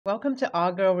Welcome to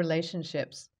Our Girl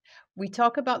Relationships. We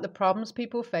talk about the problems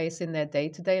people face in their day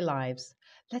to day lives.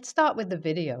 Let's start with the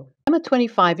video. I'm a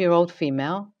 25-year-old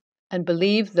female and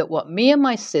believe that what me and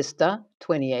my sister,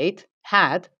 28,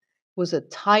 had was a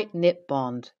tight knit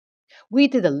bond. We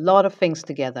did a lot of things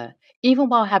together, even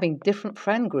while having different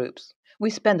friend groups. We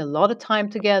spent a lot of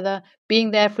time together, being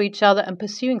there for each other, and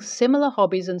pursuing similar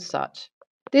hobbies and such.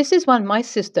 This is when my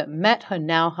sister met her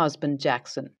now husband,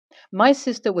 Jackson. My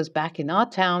sister was back in our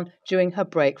town during her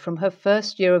break from her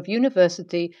first year of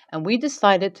university, and we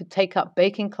decided to take up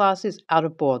baking classes out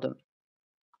of boredom.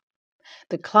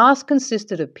 The class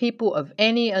consisted of people of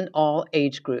any and all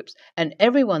age groups, and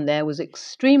everyone there was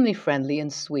extremely friendly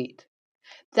and sweet.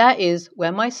 That is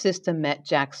where my sister met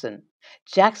Jackson.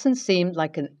 Jackson seemed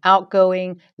like an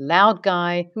outgoing, loud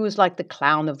guy who was like the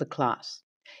clown of the class.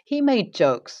 He made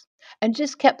jokes and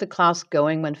just kept the class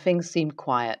going when things seemed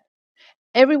quiet.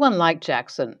 Everyone liked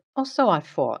Jackson, or so I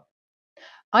thought.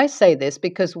 I say this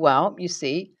because, well, you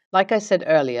see, like I said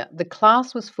earlier, the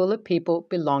class was full of people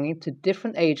belonging to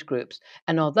different age groups,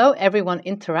 and although everyone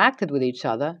interacted with each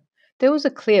other, there was a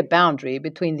clear boundary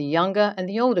between the younger and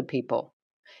the older people.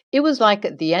 It was like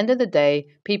at the end of the day,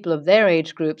 people of their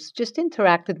age groups just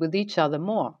interacted with each other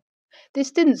more.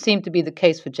 This didn't seem to be the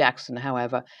case for Jackson,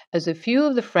 however, as a few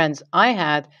of the friends I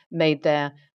had made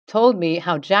there told me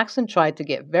how Jackson tried to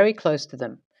get very close to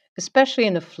them, especially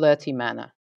in a flirty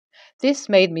manner. This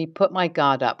made me put my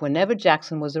guard up whenever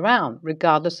Jackson was around,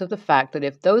 regardless of the fact that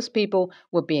if those people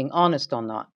were being honest or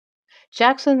not.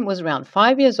 Jackson was around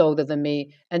 5 years older than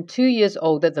me and 2 years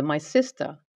older than my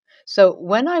sister. So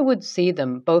when I would see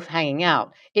them both hanging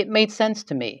out, it made sense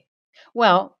to me.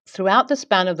 Well, throughout the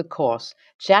span of the course,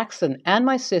 Jackson and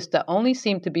my sister only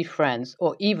seemed to be friends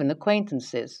or even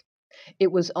acquaintances.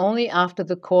 It was only after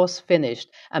the course finished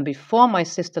and before my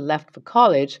sister left for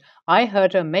college, I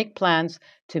heard her make plans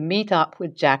to meet up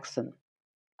with Jackson.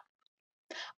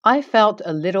 I felt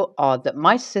a little odd that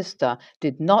my sister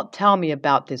did not tell me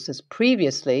about this, as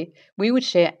previously we would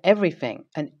share everything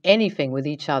and anything with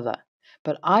each other.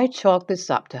 But I chalked this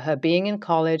up to her being in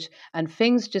college and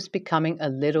things just becoming a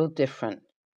little different.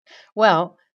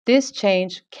 Well, this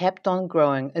change kept on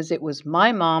growing as it was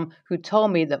my mom who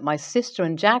told me that my sister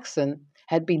and Jackson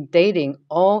had been dating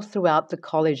all throughout the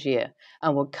college year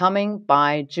and were coming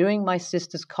by during my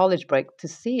sister's college break to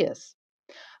see us.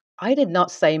 I did not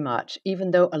say much,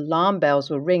 even though alarm bells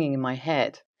were ringing in my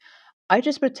head. I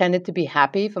just pretended to be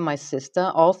happy for my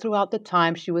sister all throughout the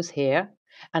time she was here,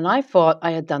 and I thought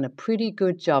I had done a pretty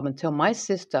good job until my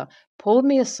sister pulled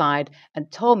me aside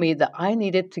and told me that I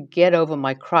needed to get over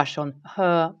my crush on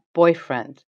her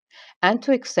boyfriend and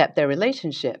to accept their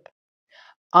relationship.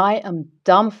 I am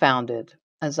dumbfounded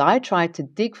as I try to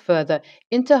dig further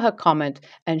into her comment,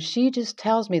 and she just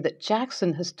tells me that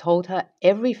Jackson has told her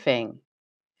everything.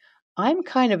 I'm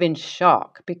kind of in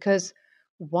shock because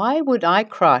why would I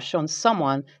crush on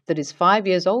someone that is 5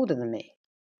 years older than me?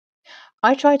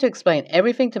 I try to explain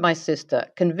everything to my sister,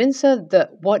 convince her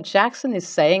that what Jackson is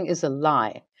saying is a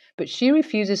lie, but she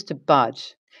refuses to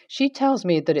budge. She tells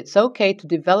me that it's okay to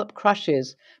develop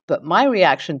crushes, but my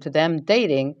reaction to them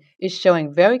dating is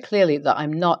showing very clearly that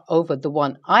I'm not over the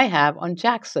one I have on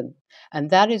Jackson,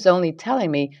 and that is only telling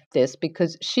me this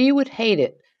because she would hate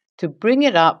it to bring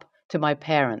it up to my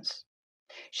parents.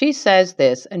 She says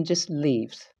this and just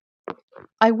leaves.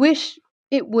 I wish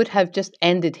it would have just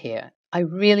ended here. I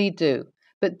really do.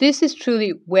 But this is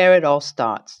truly where it all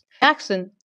starts.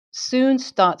 Jackson soon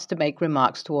starts to make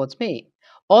remarks towards me,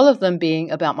 all of them being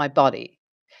about my body.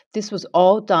 This was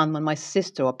all done when my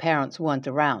sister or parents weren't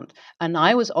around, and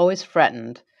I was always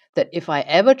threatened that if I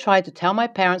ever tried to tell my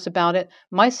parents about it,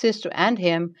 my sister and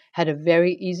him had a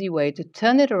very easy way to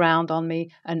turn it around on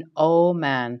me, and oh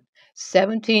man,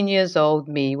 17 years old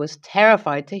me was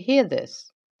terrified to hear this.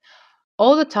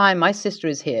 All the time my sister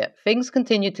is here, things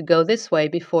continue to go this way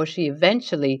before she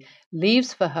eventually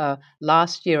leaves for her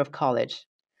last year of college.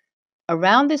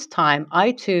 Around this time,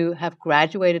 I too have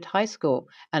graduated high school,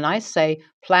 and I say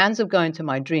plans of going to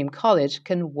my dream college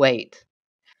can wait.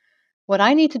 What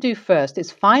I need to do first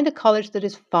is find a college that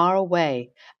is far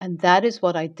away, and that is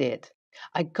what I did.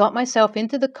 I got myself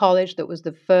into the college that was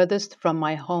the furthest from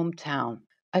my hometown.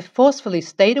 I forcefully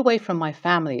stayed away from my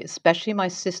family, especially my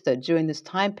sister, during this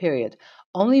time period,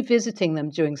 only visiting them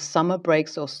during summer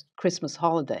breaks or Christmas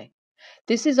holiday.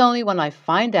 This is only when I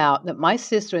find out that my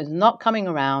sister is not coming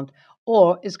around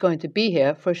or is going to be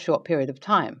here for a short period of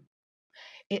time.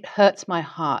 It hurts my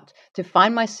heart to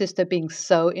find my sister being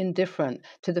so indifferent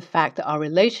to the fact that our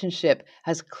relationship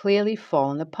has clearly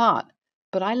fallen apart,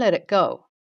 but I let it go.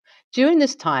 During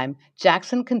this time,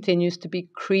 Jackson continues to be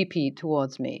creepy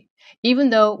towards me. Even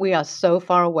though we are so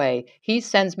far away, he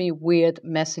sends me weird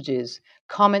messages,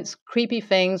 comments creepy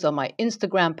things on my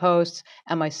Instagram posts,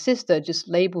 and my sister just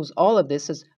labels all of this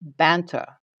as banter.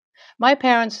 My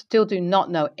parents still do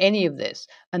not know any of this,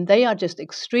 and they are just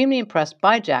extremely impressed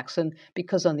by Jackson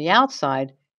because on the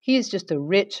outside, he is just a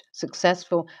rich,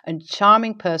 successful, and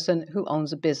charming person who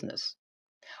owns a business.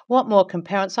 What more can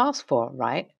parents ask for,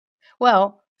 right?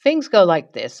 Well, things go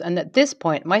like this, and at this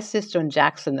point, my sister and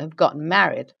Jackson have gotten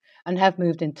married and have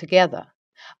moved in together.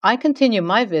 I continue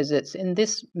my visits in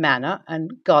this manner,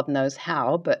 and God knows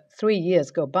how, but 3 years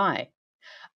go by.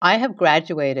 I have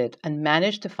graduated and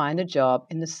managed to find a job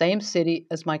in the same city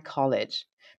as my college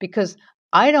because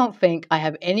I don't think I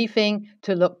have anything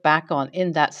to look back on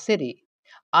in that city.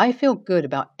 I feel good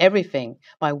about everything.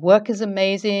 My work is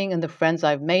amazing, and the friends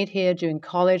I've made here during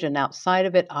college and outside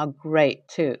of it are great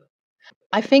too.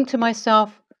 I think to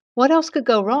myself, what else could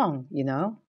go wrong, you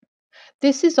know?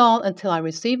 This is all until I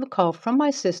receive a call from my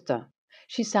sister.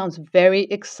 She sounds very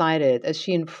excited as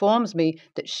she informs me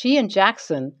that she and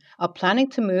Jackson are planning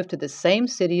to move to the same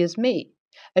city as me,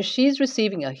 as she's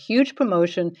receiving a huge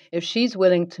promotion if she's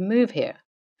willing to move here.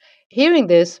 Hearing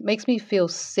this makes me feel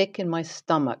sick in my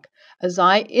stomach, as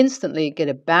I instantly get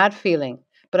a bad feeling,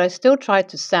 but I still try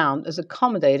to sound as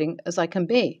accommodating as I can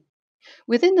be.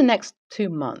 Within the next 2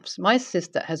 months, my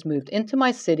sister has moved into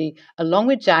my city along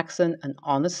with Jackson, and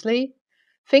honestly,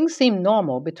 things seem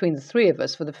normal between the three of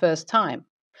us for the first time.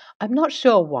 I'm not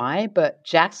sure why, but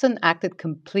Jackson acted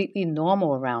completely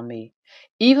normal around me,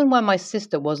 even when my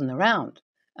sister wasn't around.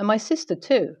 And my sister,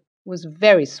 too, was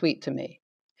very sweet to me.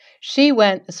 She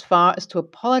went as far as to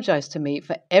apologize to me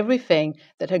for everything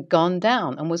that had gone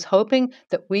down and was hoping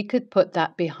that we could put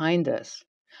that behind us.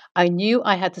 I knew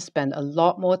I had to spend a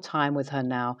lot more time with her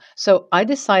now, so I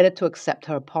decided to accept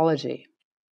her apology.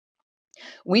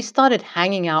 We started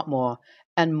hanging out more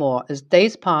and more as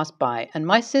days passed by, and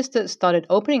my sister started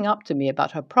opening up to me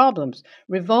about her problems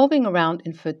revolving around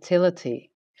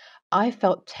infertility. I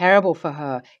felt terrible for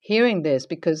her hearing this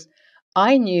because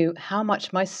I knew how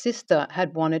much my sister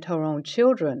had wanted her own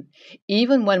children.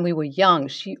 Even when we were young,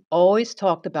 she always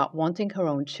talked about wanting her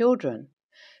own children.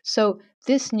 So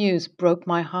this news broke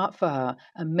my heart for her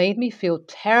and made me feel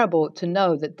terrible to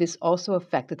know that this also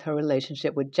affected her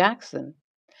relationship with Jackson.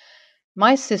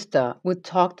 My sister would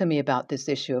talk to me about this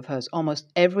issue of hers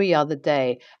almost every other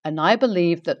day, and I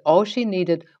believed that all she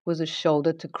needed was a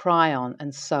shoulder to cry on,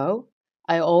 and so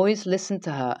I always listened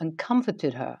to her and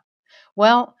comforted her.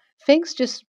 Well, things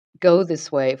just go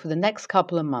this way for the next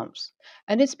couple of months,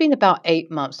 and it's been about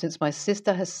 8 months since my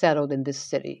sister has settled in this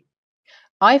city.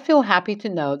 I feel happy to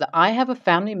know that I have a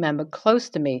family member close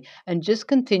to me and just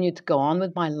continue to go on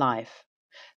with my life.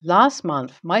 Last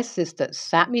month, my sister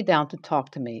sat me down to talk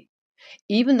to me.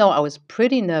 Even though I was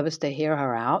pretty nervous to hear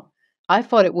her out, I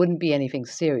thought it wouldn't be anything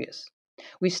serious.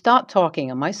 We start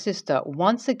talking, and my sister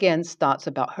once again starts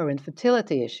about her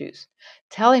infertility issues,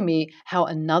 telling me how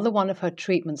another one of her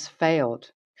treatments failed.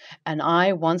 And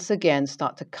I once again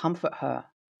start to comfort her.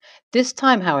 This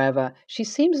time, however, she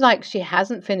seems like she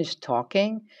hasn't finished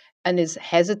talking and is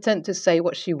hesitant to say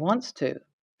what she wants to.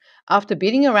 After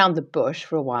beating around the bush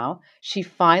for a while, she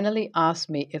finally asked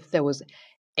me if there was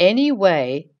any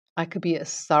way I could be a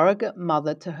surrogate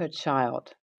mother to her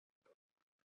child.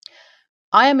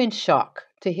 I am in shock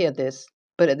to hear this,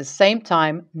 but at the same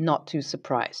time, not too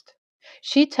surprised.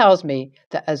 She tells me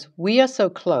that as we are so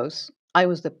close, I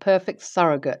was the perfect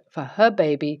surrogate for her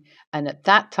baby, and at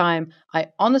that time, I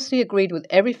honestly agreed with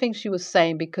everything she was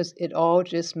saying because it all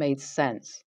just made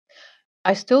sense.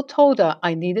 I still told her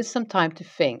I needed some time to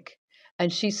think,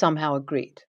 and she somehow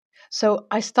agreed. So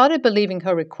I started believing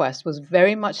her request was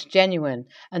very much genuine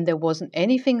and there wasn't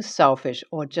anything selfish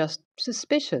or just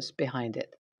suspicious behind it.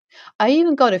 I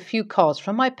even got a few calls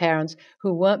from my parents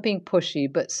who weren't being pushy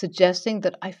but suggesting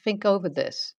that I think over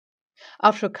this.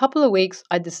 After a couple of weeks,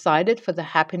 I decided for the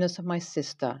happiness of my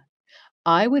sister,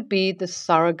 I would be the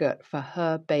surrogate for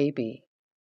her baby.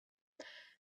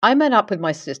 I met up with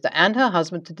my sister and her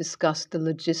husband to discuss the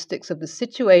logistics of the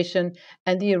situation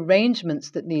and the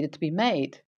arrangements that needed to be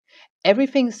made.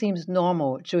 Everything seems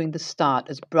normal during the start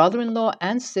as brother in law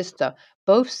and sister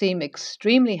both seem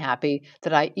extremely happy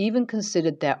that I even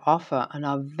considered their offer and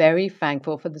are very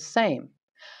thankful for the same.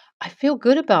 I feel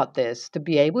good about this, to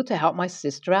be able to help my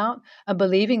sister out and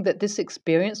believing that this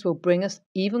experience will bring us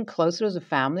even closer as a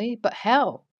family. But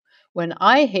hell, when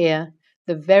I hear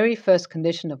the very first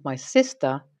condition of my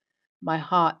sister, my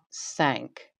heart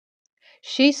sank.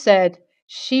 She said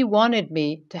she wanted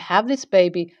me to have this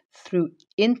baby through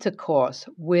intercourse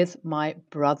with my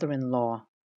brother in law.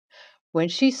 When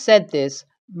she said this,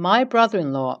 My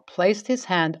brother-in-law placed his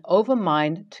hand over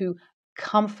mine to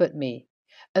comfort me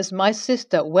as my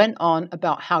sister went on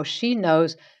about how she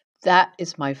knows that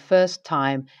is my first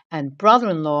time and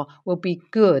brother-in-law will be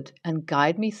good and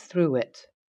guide me through it.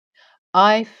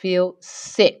 I feel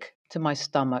sick to my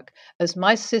stomach as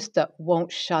my sister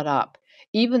won't shut up,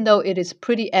 even though it is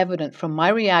pretty evident from my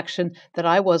reaction that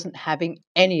I wasn't having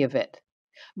any of it.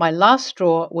 My last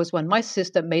straw was when my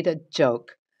sister made a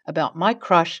joke about my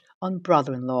crush on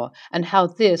brother-in-law and how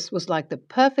this was like the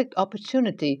perfect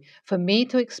opportunity for me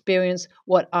to experience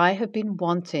what I have been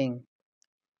wanting.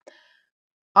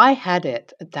 I had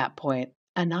it at that point,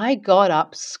 and I got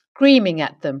up screaming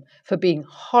at them for being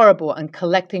horrible and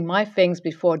collecting my things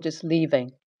before just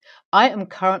leaving. I am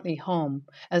currently home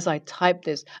as I type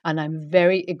this, and I'm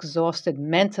very exhausted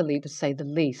mentally, to say the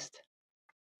least.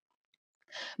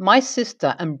 My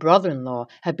sister and brother-in-law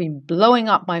have been blowing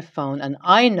up my phone, and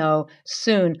I know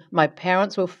soon my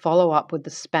parents will follow up with the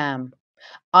spam.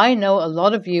 I know a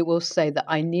lot of you will say that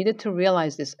I needed to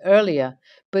realize this earlier,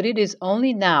 but it is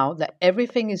only now that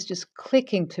everything is just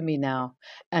clicking to me now,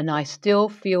 and I still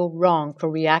feel wrong for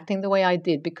reacting the way I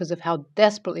did because of how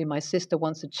desperately my sister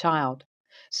wants a child.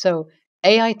 So,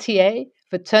 AITA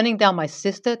for turning down my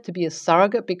sister to be a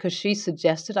surrogate because she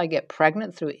suggested I get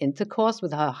pregnant through intercourse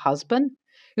with her husband,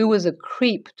 who was a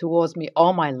creep towards me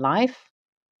all my life?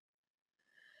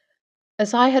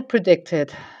 As I had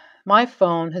predicted, my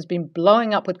phone has been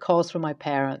blowing up with calls from my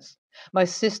parents. My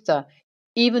sister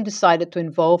even decided to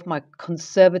involve my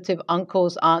conservative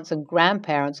uncles, aunts, and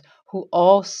grandparents who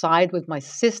all side with my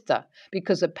sister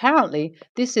because apparently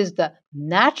this is the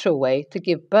natural way to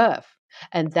give birth,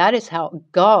 and that is how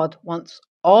God wants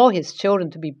all his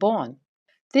children to be born.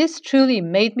 This truly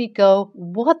made me go,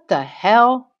 what the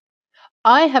hell?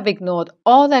 I have ignored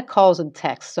all their calls and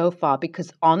texts so far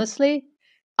because honestly,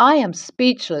 I am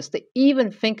speechless to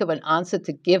even think of an answer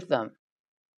to give them.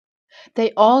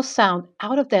 They all sound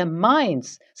out of their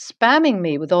minds, spamming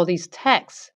me with all these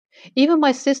texts. Even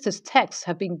my sister's texts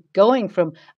have been going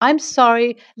from, I'm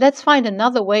sorry, let's find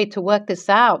another way to work this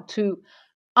out, to,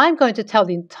 I'm going to tell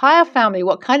the entire family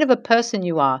what kind of a person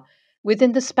you are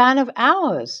within the span of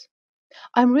hours.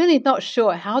 I'm really not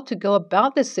sure how to go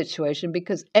about this situation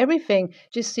because everything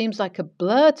just seems like a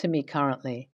blur to me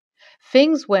currently.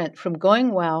 Things went from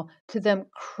going well to them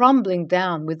crumbling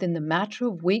down within the matter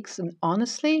of weeks, and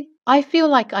honestly, I feel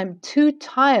like I'm too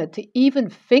tired to even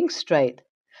think straight,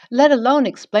 let alone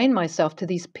explain myself to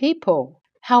these people.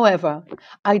 However,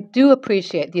 I do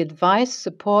appreciate the advice,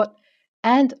 support,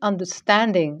 and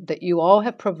understanding that you all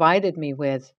have provided me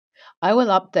with. I will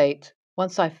update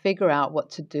once I figure out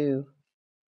what to do.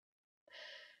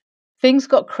 Things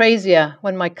got crazier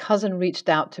when my cousin reached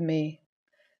out to me.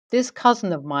 This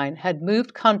cousin of mine had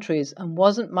moved countries and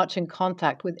wasn't much in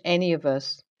contact with any of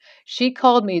us. She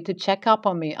called me to check up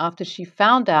on me after she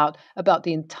found out about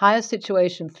the entire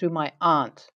situation through my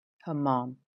aunt, her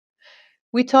mom.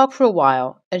 We talked for a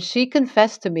while, and she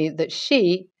confessed to me that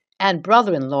she and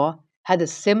brother-in-law had a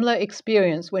similar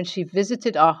experience when she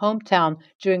visited our hometown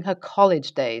during her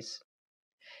college days.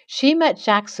 She met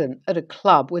Jackson at a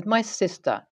club with my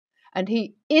sister, and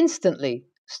he instantly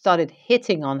started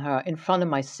hitting on her in front of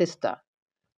my sister.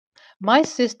 My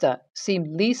sister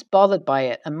seemed least bothered by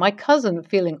it, and my cousin,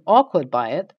 feeling awkward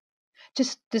by it,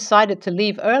 just decided to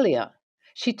leave earlier.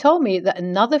 She told me that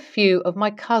another few of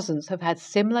my cousins have had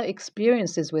similar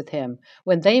experiences with him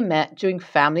when they met during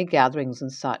family gatherings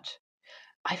and such.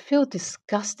 I feel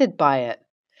disgusted by it,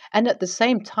 and at the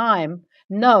same time,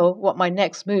 know what my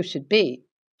next move should be.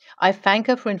 I thank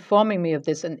her for informing me of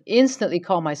this and instantly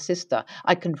call my sister.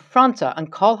 I confront her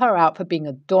and call her out for being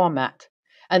a doormat,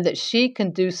 and that she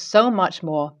can do so much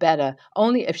more better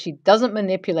only if she doesn't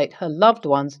manipulate her loved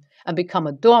ones and become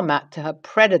a doormat to her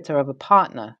predator of a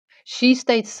partner. She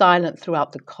stayed silent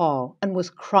throughout the call and was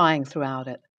crying throughout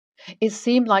it. It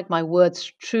seemed like my words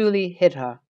truly hit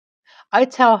her. I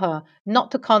tell her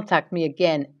not to contact me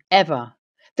again ever,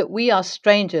 that we are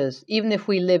strangers even if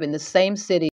we live in the same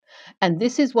city. And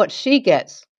this is what she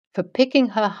gets for picking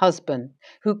her husband,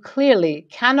 who clearly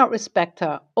cannot respect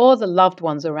her or the loved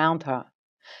ones around her.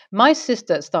 My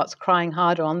sister starts crying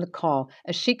harder on the call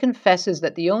as she confesses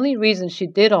that the only reason she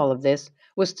did all of this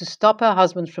was to stop her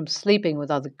husband from sleeping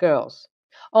with other girls.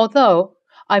 Although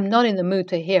I'm not in the mood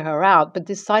to hear her out, but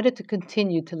decided to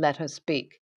continue to let her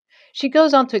speak. She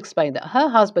goes on to explain that her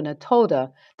husband had told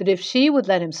her that if she would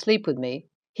let him sleep with me,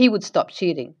 he would stop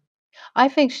cheating. I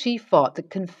think she thought that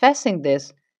confessing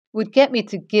this would get me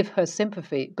to give her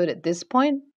sympathy, but at this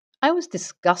point, I was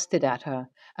disgusted at her,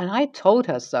 and I told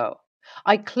her so.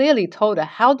 I clearly told her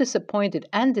how disappointed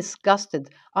and disgusted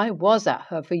I was at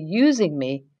her for using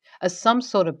me as some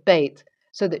sort of bait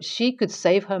so that she could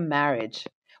save her marriage,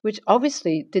 which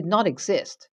obviously did not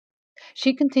exist.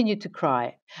 She continued to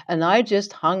cry, and I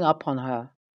just hung up on her.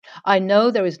 I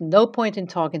know there is no point in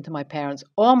talking to my parents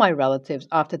or my relatives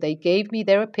after they gave me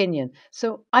their opinion,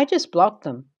 so I just blocked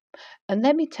them. And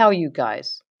let me tell you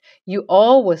guys, you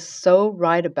all were so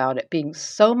right about it being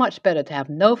so much better to have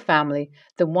no family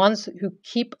than ones who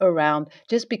keep around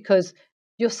just because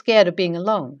you're scared of being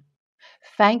alone.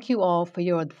 Thank you all for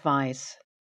your advice.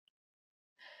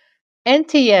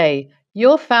 NTA,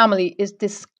 your family is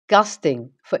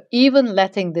disgusting for even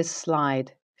letting this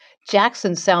slide.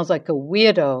 Jackson sounds like a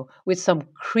weirdo with some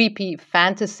creepy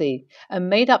fantasy and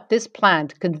made up this plan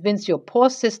to convince your poor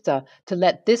sister to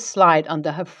let this slide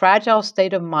under her fragile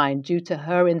state of mind due to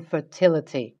her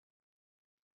infertility.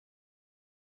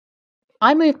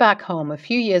 I moved back home a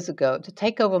few years ago to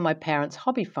take over my parents'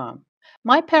 hobby farm.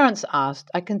 My parents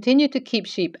asked I continue to keep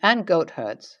sheep and goat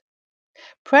herds.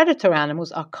 Predator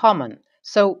animals are common,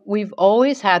 so we've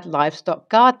always had livestock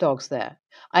guard dogs there.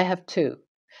 I have two.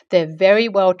 They're very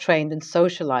well trained and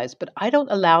socialized, but I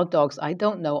don't allow dogs I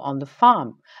don't know on the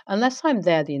farm unless I'm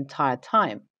there the entire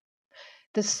time.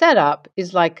 The setup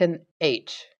is like an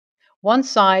H. One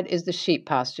side is the sheep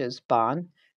pastures barn,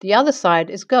 the other side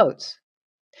is goats.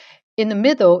 In the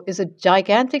middle is a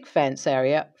gigantic fence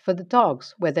area for the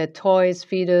dogs, where their toys,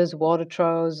 feeders, water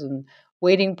troughs, and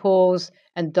wading pools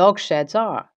and dog sheds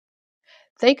are.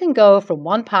 They can go from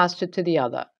one pasture to the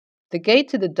other. The gate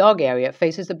to the dog area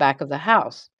faces the back of the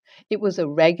house. It was a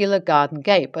regular garden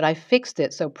gate, but I fixed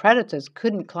it so predators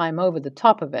couldn't climb over the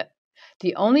top of it.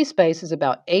 The only space is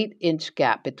about 8-inch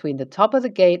gap between the top of the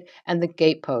gate and the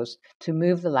gate post to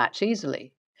move the latch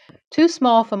easily. Too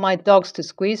small for my dogs to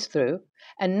squeeze through,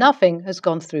 and nothing has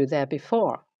gone through there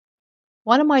before.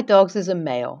 One of my dogs is a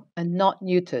male and not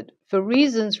neutered for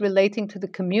reasons relating to the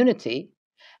community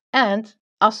and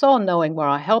us all knowing where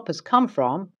our helpers come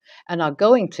from and are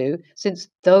going to, since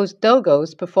those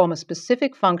dogos perform a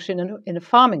specific function in a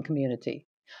farming community.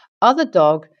 Other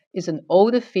dog is an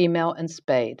older female and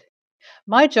spayed.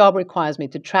 My job requires me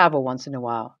to travel once in a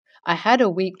while. I had a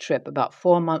week trip about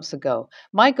 4 months ago.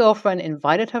 My girlfriend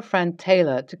invited her friend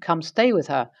Taylor to come stay with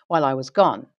her while I was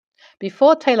gone.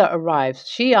 Before Taylor arrived,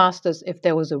 she asked us if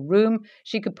there was a room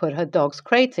she could put her dog's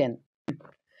crate in.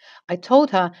 I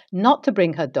told her not to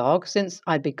bring her dog since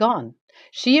I'd be gone.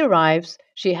 She arrives,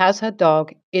 she has her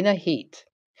dog in a heat.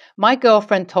 My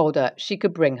girlfriend told her she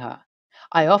could bring her.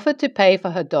 I offered to pay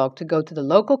for her dog to go to the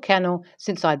local kennel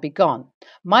since I'd be gone.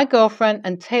 My girlfriend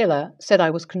and Taylor said I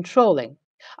was controlling.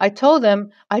 I told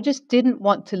them I just didn't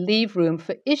want to leave room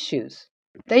for issues.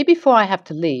 Day before I have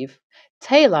to leave,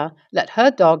 Taylor let her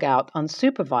dog out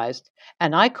unsupervised,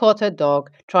 and I caught her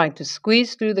dog trying to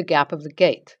squeeze through the gap of the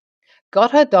gate.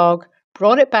 Got her dog,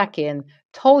 brought it back in,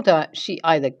 told her she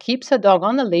either keeps her dog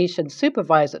on the leash and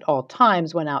supervised at all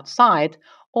times when outside,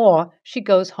 or she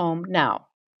goes home now.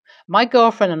 My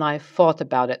girlfriend and I fought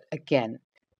about it again,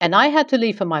 and I had to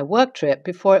leave for my work trip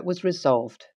before it was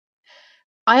resolved.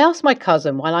 I asked my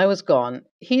cousin while I was gone.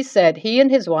 He said he and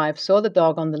his wife saw the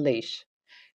dog on the leash.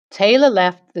 Taylor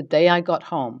left the day I got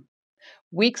home.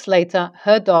 Weeks later,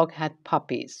 her dog had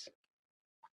puppies.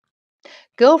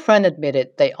 Girlfriend admitted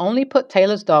they only put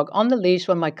Taylor's dog on the leash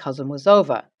when my cousin was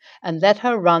over and let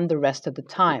her run the rest of the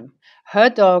time. Her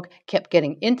dog kept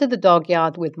getting into the dog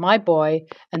yard with my boy,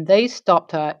 and they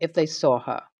stopped her if they saw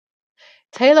her.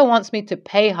 Taylor wants me to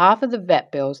pay half of the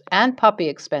vet bills and puppy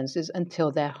expenses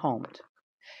until they're homed.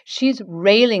 She's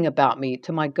railing about me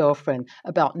to my girlfriend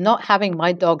about not having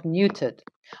my dog neutered.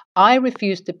 I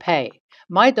refuse to pay.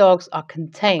 My dogs are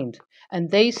contained, and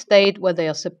they stayed where they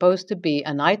are supposed to be,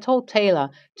 and I told Taylor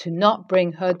to not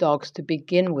bring her dogs to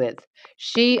begin with.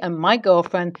 She and my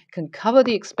girlfriend can cover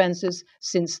the expenses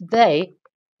since they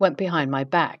went behind my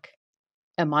back.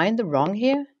 Am I in the wrong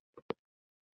here?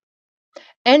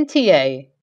 NTA,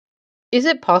 is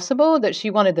it possible that she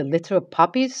wanted a litter of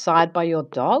puppies sired by your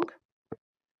dog?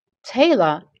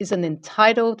 Taylor is an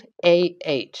entitled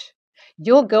AH.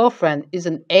 Your girlfriend is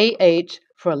an AH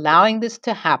for allowing this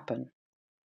to happen.